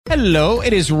Hello,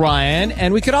 it is Ryan,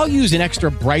 and we could all use an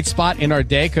extra bright spot in our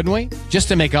day, couldn't we? Just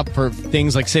to make up for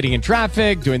things like sitting in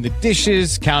traffic, doing the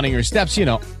dishes, counting your steps, you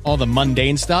know, all the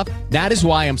mundane stuff. That is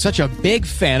why I'm such a big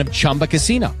fan of Chumba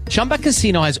Casino. Chumba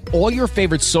Casino has all your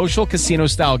favorite social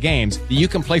casino-style games that you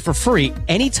can play for free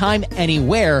anytime,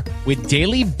 anywhere with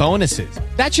daily bonuses.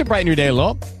 That should brighten your day a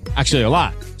little. Actually, a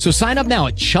lot. So sign up now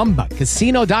at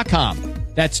ChumbaCasino.com.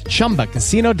 That's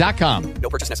ChumbaCasino.com. No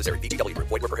purchase necessary. VGW Group.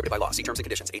 Void where prohibited by law. See terms and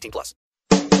conditions. 18 plus.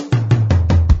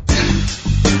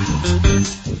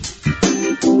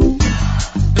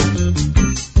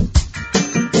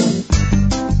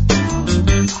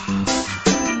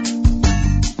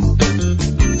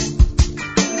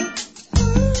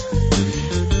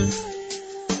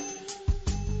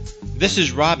 This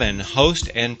is Robin,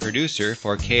 host and producer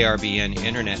for KRBN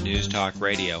Internet News Talk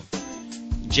Radio.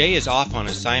 Jay is off on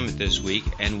assignment this week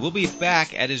and will be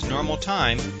back at his normal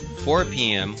time, 4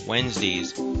 p.m.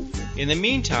 Wednesdays. In the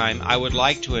meantime, I would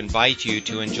like to invite you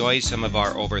to enjoy some of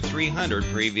our over 300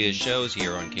 previous shows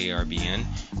here on KRBN,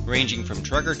 ranging from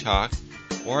Trucker Talk,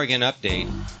 Oregon Update,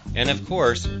 and of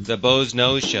course, the Boze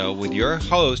Noze Show with your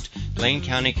host, Lane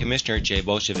County Commissioner Jay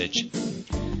Boshevich.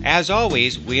 As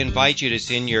always, we invite you to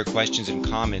send your questions and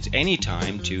comments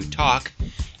anytime to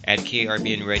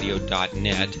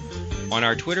talk@krbnradio.net, on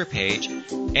our Twitter page,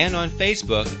 and on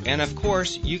Facebook, and of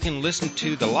course, you can listen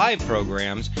to the live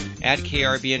programs at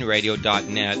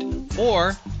krbnradio.net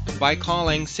or by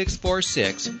calling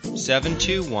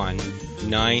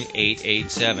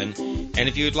 646-721-9887. And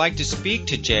if you would like to speak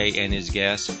to Jay and his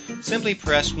guests, simply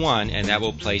press 1 and that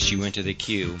will place you into the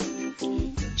queue.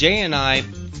 Jay and I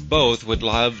both would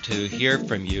love to hear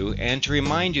from you and to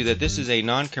remind you that this is a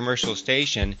non-commercial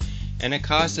station and it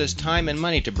costs us time and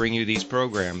money to bring you these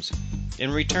programs. In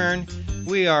return,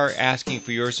 we are asking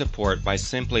for your support by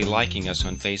simply liking us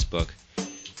on Facebook.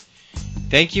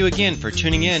 Thank you again for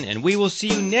tuning in, and we will see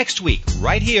you next week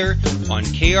right here on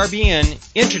KRBN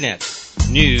Internet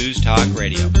News Talk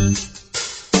Radio.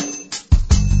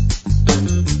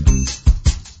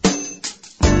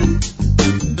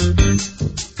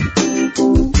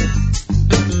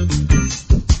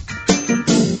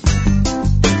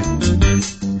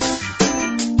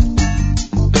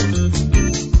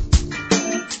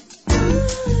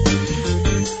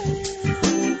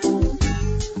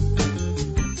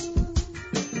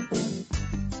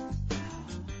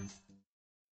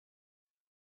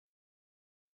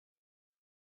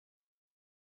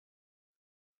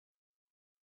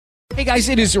 Hey guys,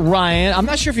 it is Ryan. I'm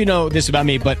not sure if you know this about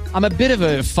me, but I'm a bit of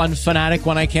a fun fanatic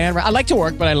when I can. I like to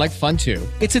work, but I like fun too.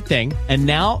 It's a thing. And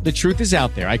now the truth is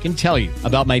out there. I can tell you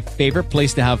about my favorite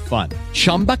place to have fun.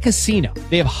 Chumba Casino.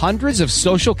 They have hundreds of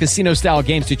social casino style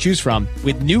games to choose from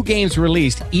with new games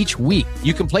released each week.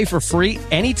 You can play for free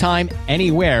anytime,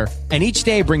 anywhere. And each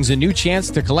day brings a new chance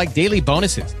to collect daily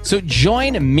bonuses. So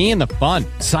join me in the fun.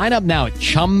 Sign up now at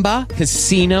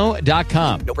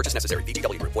ChumbaCasino.com. No purchase necessary.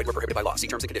 VGW Group. Void where prohibited by law. See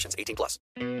terms and conditions. 18 plus.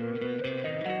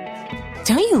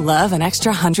 Don't you love an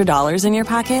extra $100 in your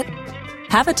pocket?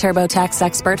 Have a TurboTax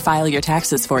expert file your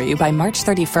taxes for you by March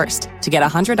 31st to get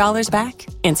 $100 back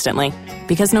instantly.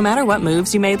 Because no matter what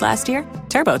moves you made last year,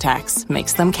 TurboTax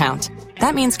makes them count.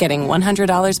 That means getting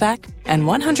 $100 back and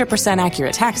 100%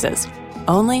 accurate taxes.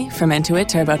 Only from Intuit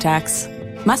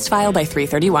TurboTax. Must file by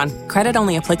 3/31. Credit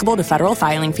only applicable to federal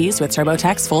filing fees with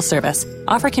TurboTax full service.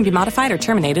 Offer can be modified or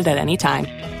terminated at any time.